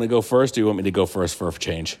 Do you want to go first, or do you want me to go first for a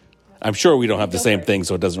change? I'm sure we don't have the same thing,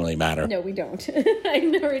 so it doesn't really matter. No, we don't.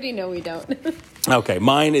 I already know we don't. Okay,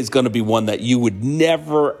 mine is going to be one that you would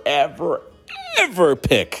never, ever, ever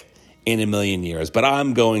pick in a million years. But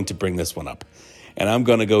I'm going to bring this one up. And I'm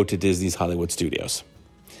going to go to Disney's Hollywood Studios.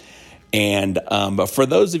 And but for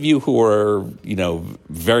those of you who are,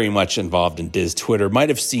 very much involved in Diz Twitter, might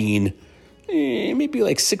have seen maybe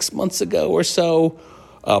like 6 months ago or so,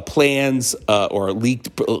 plans or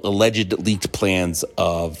alleged leaked plans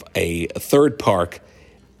of a third park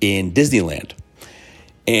in Disneyland.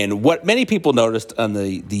 And what many people noticed on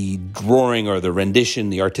the drawing or the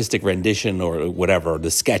rendition, the artistic rendition or whatever,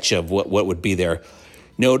 the sketch of what would be there,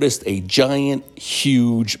 noticed a giant,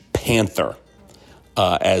 huge panther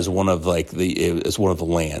as one of the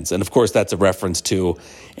lands. And of course, that's a reference to,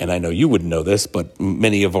 and I know you wouldn't know this, but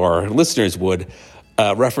many of our listeners would,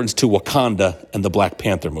 reference to Wakanda and the Black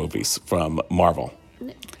Panther movies from Marvel.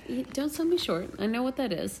 Don't sell me short. I know what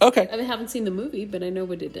that is. Okay. I haven't seen the movie, but I know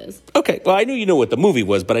what it is. Okay. Well, I knew you know what the movie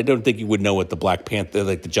was, but I don't think you would know what the Black Panther,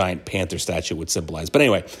 like the giant panther statue, would symbolize. But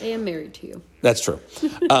anyway. I am married to you. That's true.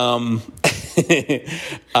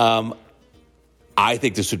 I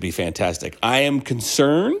think this would be fantastic. I am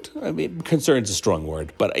concerned. I mean, concerned is a strong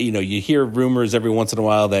word, but you hear rumors every once in a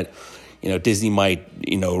while that Disney might,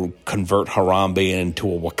 convert Harambe into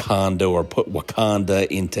a Wakanda or put Wakanda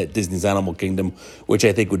into Disney's Animal Kingdom, which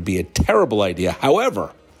I think would be a terrible idea.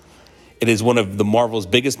 However, it is one of the Marvel's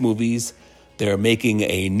biggest movies. They're making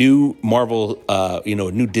a new Marvel, a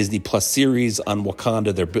new Disney Plus series on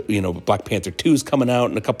Wakanda. Black Panther 2 is coming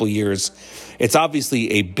out in a couple of years. It's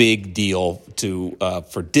obviously a big deal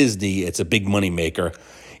for Disney. It's a big moneymaker.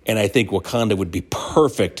 And I think Wakanda would be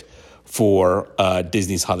perfect for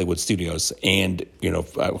Disney's Hollywood Studios. And,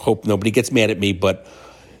 I hope nobody gets mad at me, but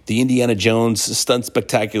the Indiana Jones Stunt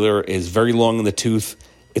Spectacular is very long in the tooth.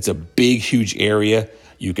 It's a big, huge area.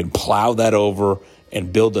 You can plow that over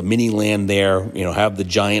and build a mini land there, have the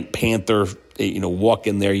giant panther, walk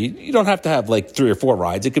in there. You don't have to have like 3 or 4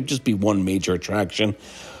 rides. It could just be one major attraction.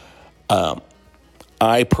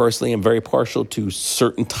 I personally am very partial to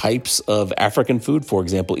certain types of African food. For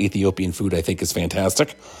example, Ethiopian food I think is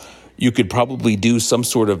fantastic. You could probably do some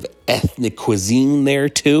sort of ethnic cuisine there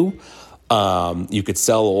too. You could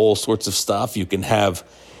sell all sorts of stuff. You can have,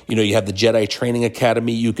 you have the Jedi Training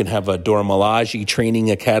Academy. You can have a Dora Milaje Training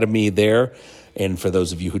Academy there. And for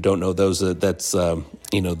those of you who don't know, that's the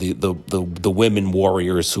women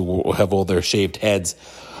warriors who have all their shaved heads.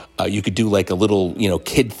 You could do like a little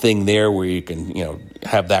kid thing there where you can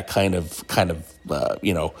have that kind of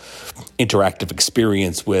interactive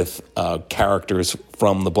experience with characters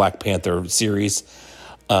from the Black Panther series.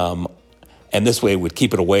 And this way would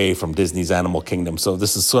keep it away from Disney's Animal Kingdom. So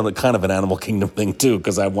this is sort of kind of an Animal Kingdom thing too,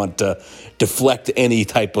 because I want to deflect any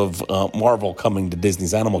type of Marvel coming to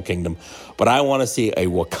Disney's Animal Kingdom. But I want to see a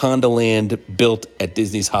Wakanda land built at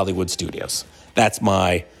Disney's Hollywood Studios. That's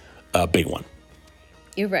my big one.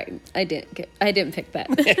 You're right. I didn't pick that.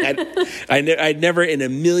 I never in a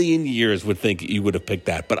million years would think you would have picked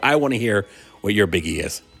that. But I want to hear what your biggie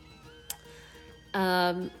is.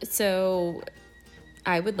 So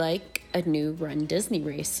I would like a new Run Disney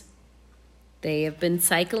race. They have been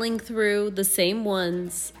cycling through the same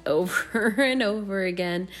ones over and over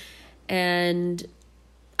again, and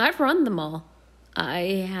I've run them all.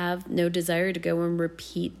 I have no desire to go and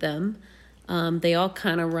repeat them. They all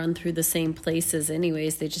kind of run through the same places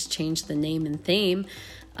anyways. They just change the name and theme.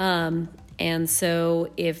 And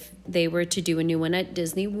so if they were to do a new one at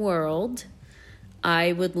Disney World,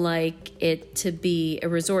 I would like it to be a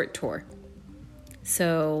resort tour.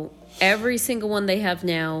 So every single one they have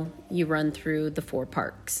now, you run through the 4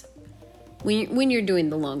 parks. When you're doing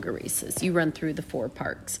the longer races, you run through the 4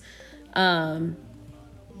 parks. But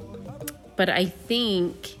I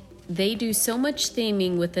think they do so much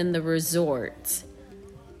theming within the resorts.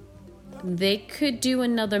 They could do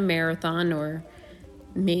another marathon, or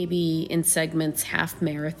maybe in segments half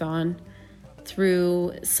marathon,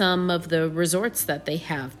 through some of the resorts that they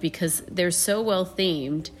have, because they're so well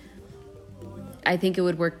themed. I think it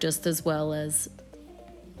would work just as well as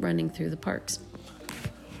running through the parks.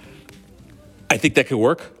 I think that could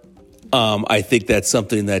work. I think that's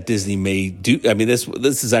something that Disney may do. I mean, this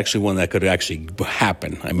is actually one that could actually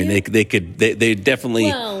happen. I mean, they definitely.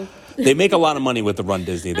 Well, they make a lot of money with the Run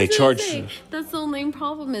Disney. They charge. That's the only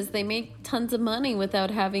problem is they make tons of money without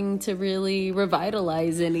having to really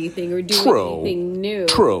revitalize anything or do anything new.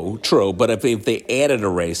 True. But if they added a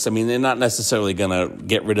race, I mean, they're not necessarily going to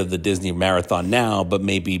get rid of the Disney Marathon now, but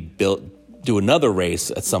maybe do another race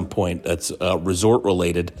at some point that's resort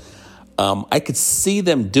related. I could see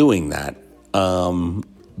them doing that.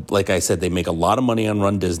 Like I said, they make a lot of money on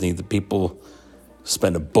Run Disney. The people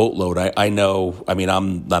spend a boatload. I know, I mean,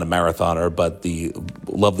 I'm not a marathoner, but the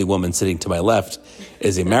lovely woman sitting to my left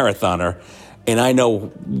is a marathoner. And I know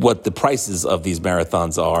what the prices of these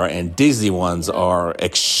marathons are, and Disney ones are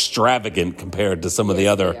extravagant compared to some of the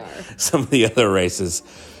other races.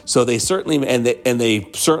 So they certainly they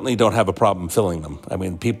certainly don't have a problem filling them. I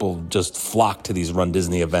mean, people just flock to these Run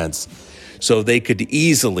Disney events, so they could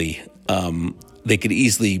easily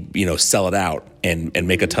sell it out and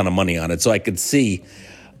make a ton of money on it. So I could see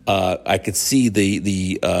the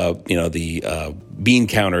bean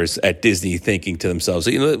counters at Disney thinking to themselves,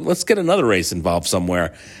 let's get another race involved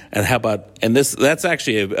somewhere. And how about that's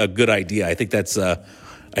actually a good idea. I think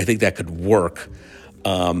that could work.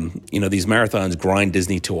 These marathons grind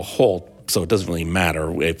Disney to a halt, so it doesn't really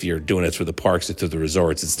matter if you're doing it through the parks or through the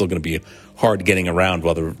resorts. It's still going to be hard getting around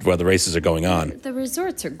while the races are going on. The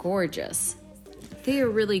resorts are gorgeous. They are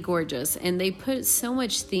really gorgeous, and they put so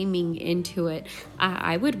much theming into it.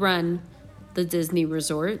 I would run the Disney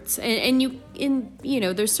resorts, and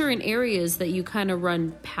there's certain areas that you kind of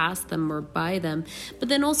run past them or by them. But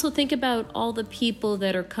then also think about all the people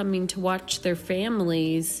that are coming to watch their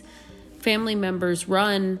family members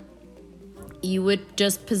run you would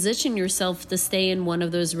just position yourself to stay in one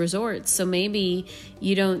of those resorts. So maybe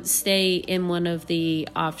you don't stay in one of the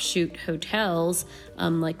offshoot hotels,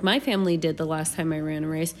 like my family did the last time I ran a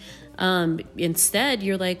race. Instead,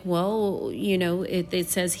 you're like, well, it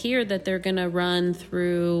says here that they're going to run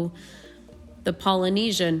through the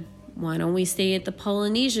Polynesian. Why don't we stay at the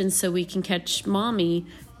Polynesian so we can catch mommy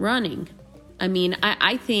running? I mean,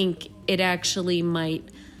 I think it actually might...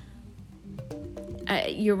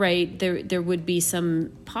 you're right. There would be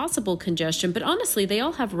some possible congestion, but honestly, they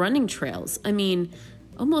all have running trails. I mean,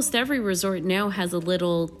 almost every resort now has a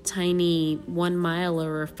little tiny 1 mile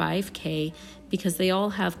or a 5K because they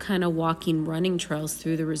all have kind of walking running trails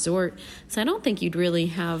through the resort. So I don't think you'd really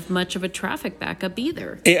have much of a traffic backup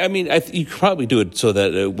either. I mean, you could probably do it so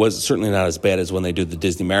that it was certainly not as bad as when they do the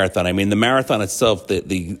Disney Marathon. I mean, the marathon itself,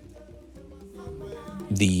 the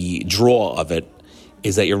draw of it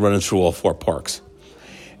is that you're running through all 4 parks.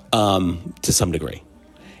 To some degree.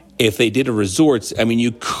 If they did a resorts, I mean,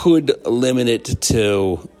 you could limit it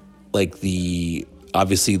to like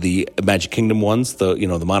obviously the Magic Kingdom ones, the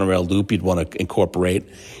monorail loop you'd want to incorporate,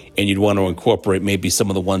 and you'd want to incorporate maybe some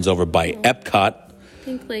of the ones over by Epcot. I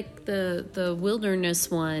think like the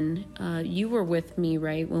wilderness one, you were with me,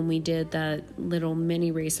 right, when we did that little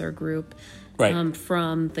mini racer group. Right.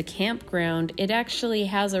 From the campground. It actually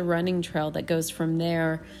has a running trail that goes from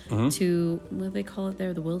there to, what do they call it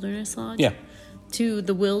there, the Wilderness Lodge? Yeah. To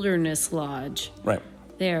the Wilderness Lodge. Right.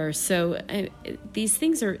 There. So these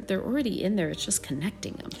things they're already in there. It's just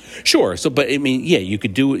connecting them. Sure. So, but I mean, yeah, you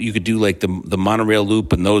could do like the monorail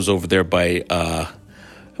loop and those over there by the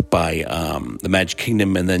Magic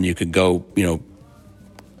Kingdom, and then you could go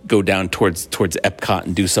down towards Epcot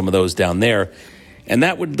and do some of those down there. And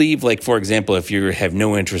that would leave, like, for example, if you have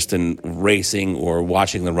no interest in racing or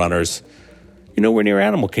watching the runners, you're nowhere near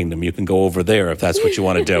Animal Kingdom. You can go over there if that's what you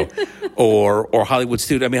want to do. or Hollywood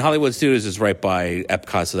Studios. I mean, Hollywood Studios is right by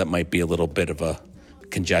Epcot, so that might be a little bit of a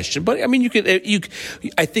congestion. But, I mean,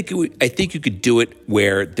 I think you could do it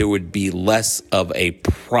where there would be less of a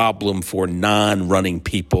problem for non-running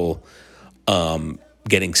people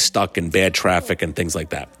getting stuck in bad traffic and things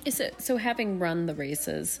like that. So having run the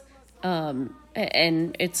races...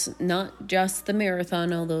 and it's not just the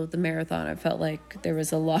marathon, although the marathon, I felt like there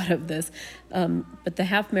was a lot of this. But the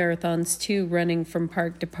half marathons too, running from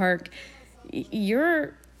park to park,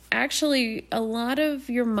 you're actually, a lot of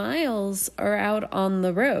your miles are out on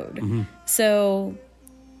the road. Mm-hmm. So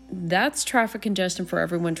that's traffic congestion for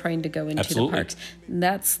everyone trying to go into Absolutely. The parks.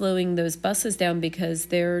 That's slowing those buses down because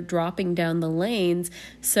they're dropping down the lanes.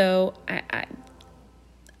 So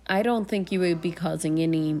I don't think you would be causing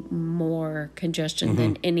any more congestion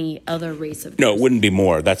than any other race of. No, it wouldn't be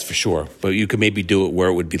more, that's for sure. But you could maybe do it where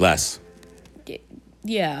it would be less.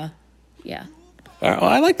 Yeah. Well,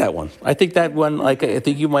 I like that one. I think that one, I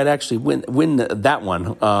think you might actually win that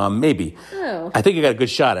one, maybe. Oh. I think you got a good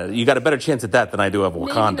shot at it. You got a better chance at that than I do of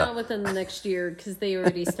Wakanda. Maybe not within the next year because they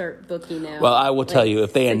already start booking out. Well, I will tell you,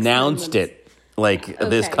 if they announced it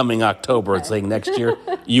this coming October, saying next year,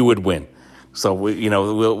 you would win. So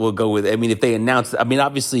we'll go with. I mean, if they announce, I mean,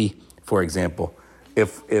 obviously, for example,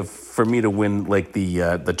 if for me to win like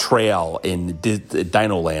the trail in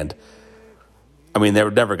Dino Land, I mean,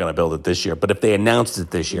 they're never going to build it this year. But if they announced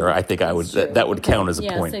it this year, I think that would count as a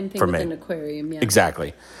point same thing for with me. an aquarium. Yeah,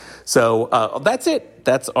 exactly. So that's it.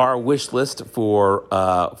 That's our wish list for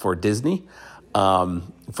Disney.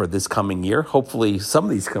 For this coming year. Hopefully some of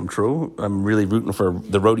these come true. I'm really rooting for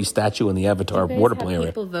the Rhodey statue and the Avatar water play area.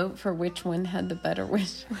 People vote for which one had the better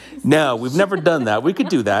wish list? No, we've never done that. We could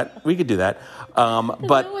do that. But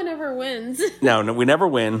no one ever wins. No, we never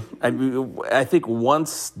win. I think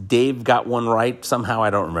once Dave got one right. Somehow I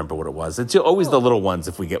don't remember what it was. It's always the little ones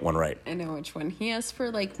if we get one right. I know which one. He asked for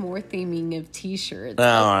like more theming of T-shirts.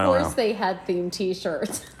 Of course they had themed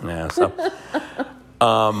T-shirts. Yeah, so...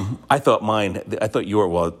 I thought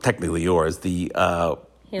technically yours, the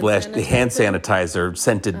hand sanitizer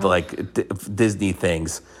scented like Disney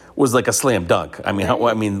things was like a slam dunk. I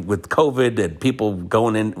mean, with COVID and people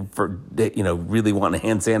going in for, really wanting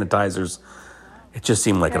hand sanitizers, it just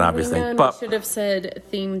seemed like an obvious thing. But should have said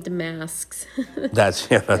themed masks. I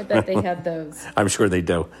bet they had those. I'm sure they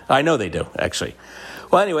do. I know they do, actually.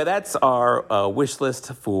 Well, anyway, that's our wish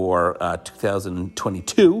list for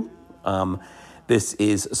 2022. This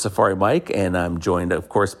is Safari Mike, and I'm joined, of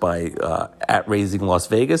course, by at Raising Las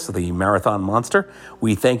Vegas, the Marathon Monster.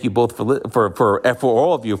 We thank you both for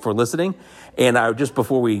all of you for listening. And just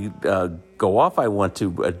before we go off, I want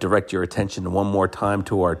to direct your attention one more time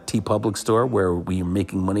to our TeePublic store, where we are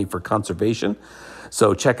making money for conservation.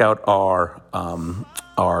 So check out our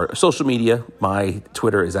our social media. My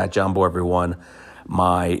Twitter is @JohnBoy everyone.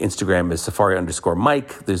 My Instagram is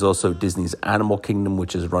Safari_Mike. There's also Disney's Animal Kingdom,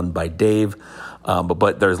 which is run by Dave.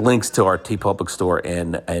 But there's links to our TeePublic store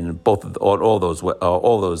and both of all those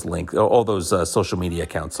links, all those social media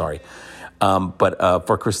accounts. Sorry. But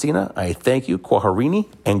for Christina, I thank you. Kwaherini,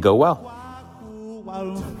 and go well.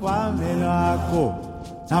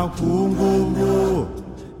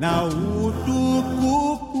 Na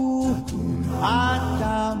utukufu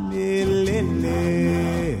hata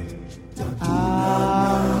milele.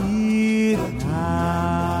 Amina.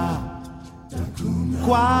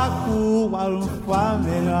 Kwa kuwa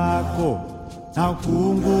ufalme wako na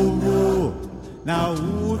nguvu na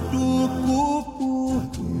utukufu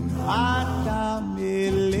hata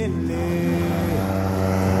milele.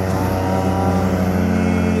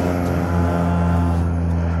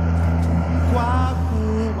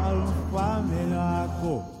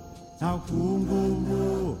 Na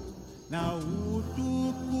nguvu na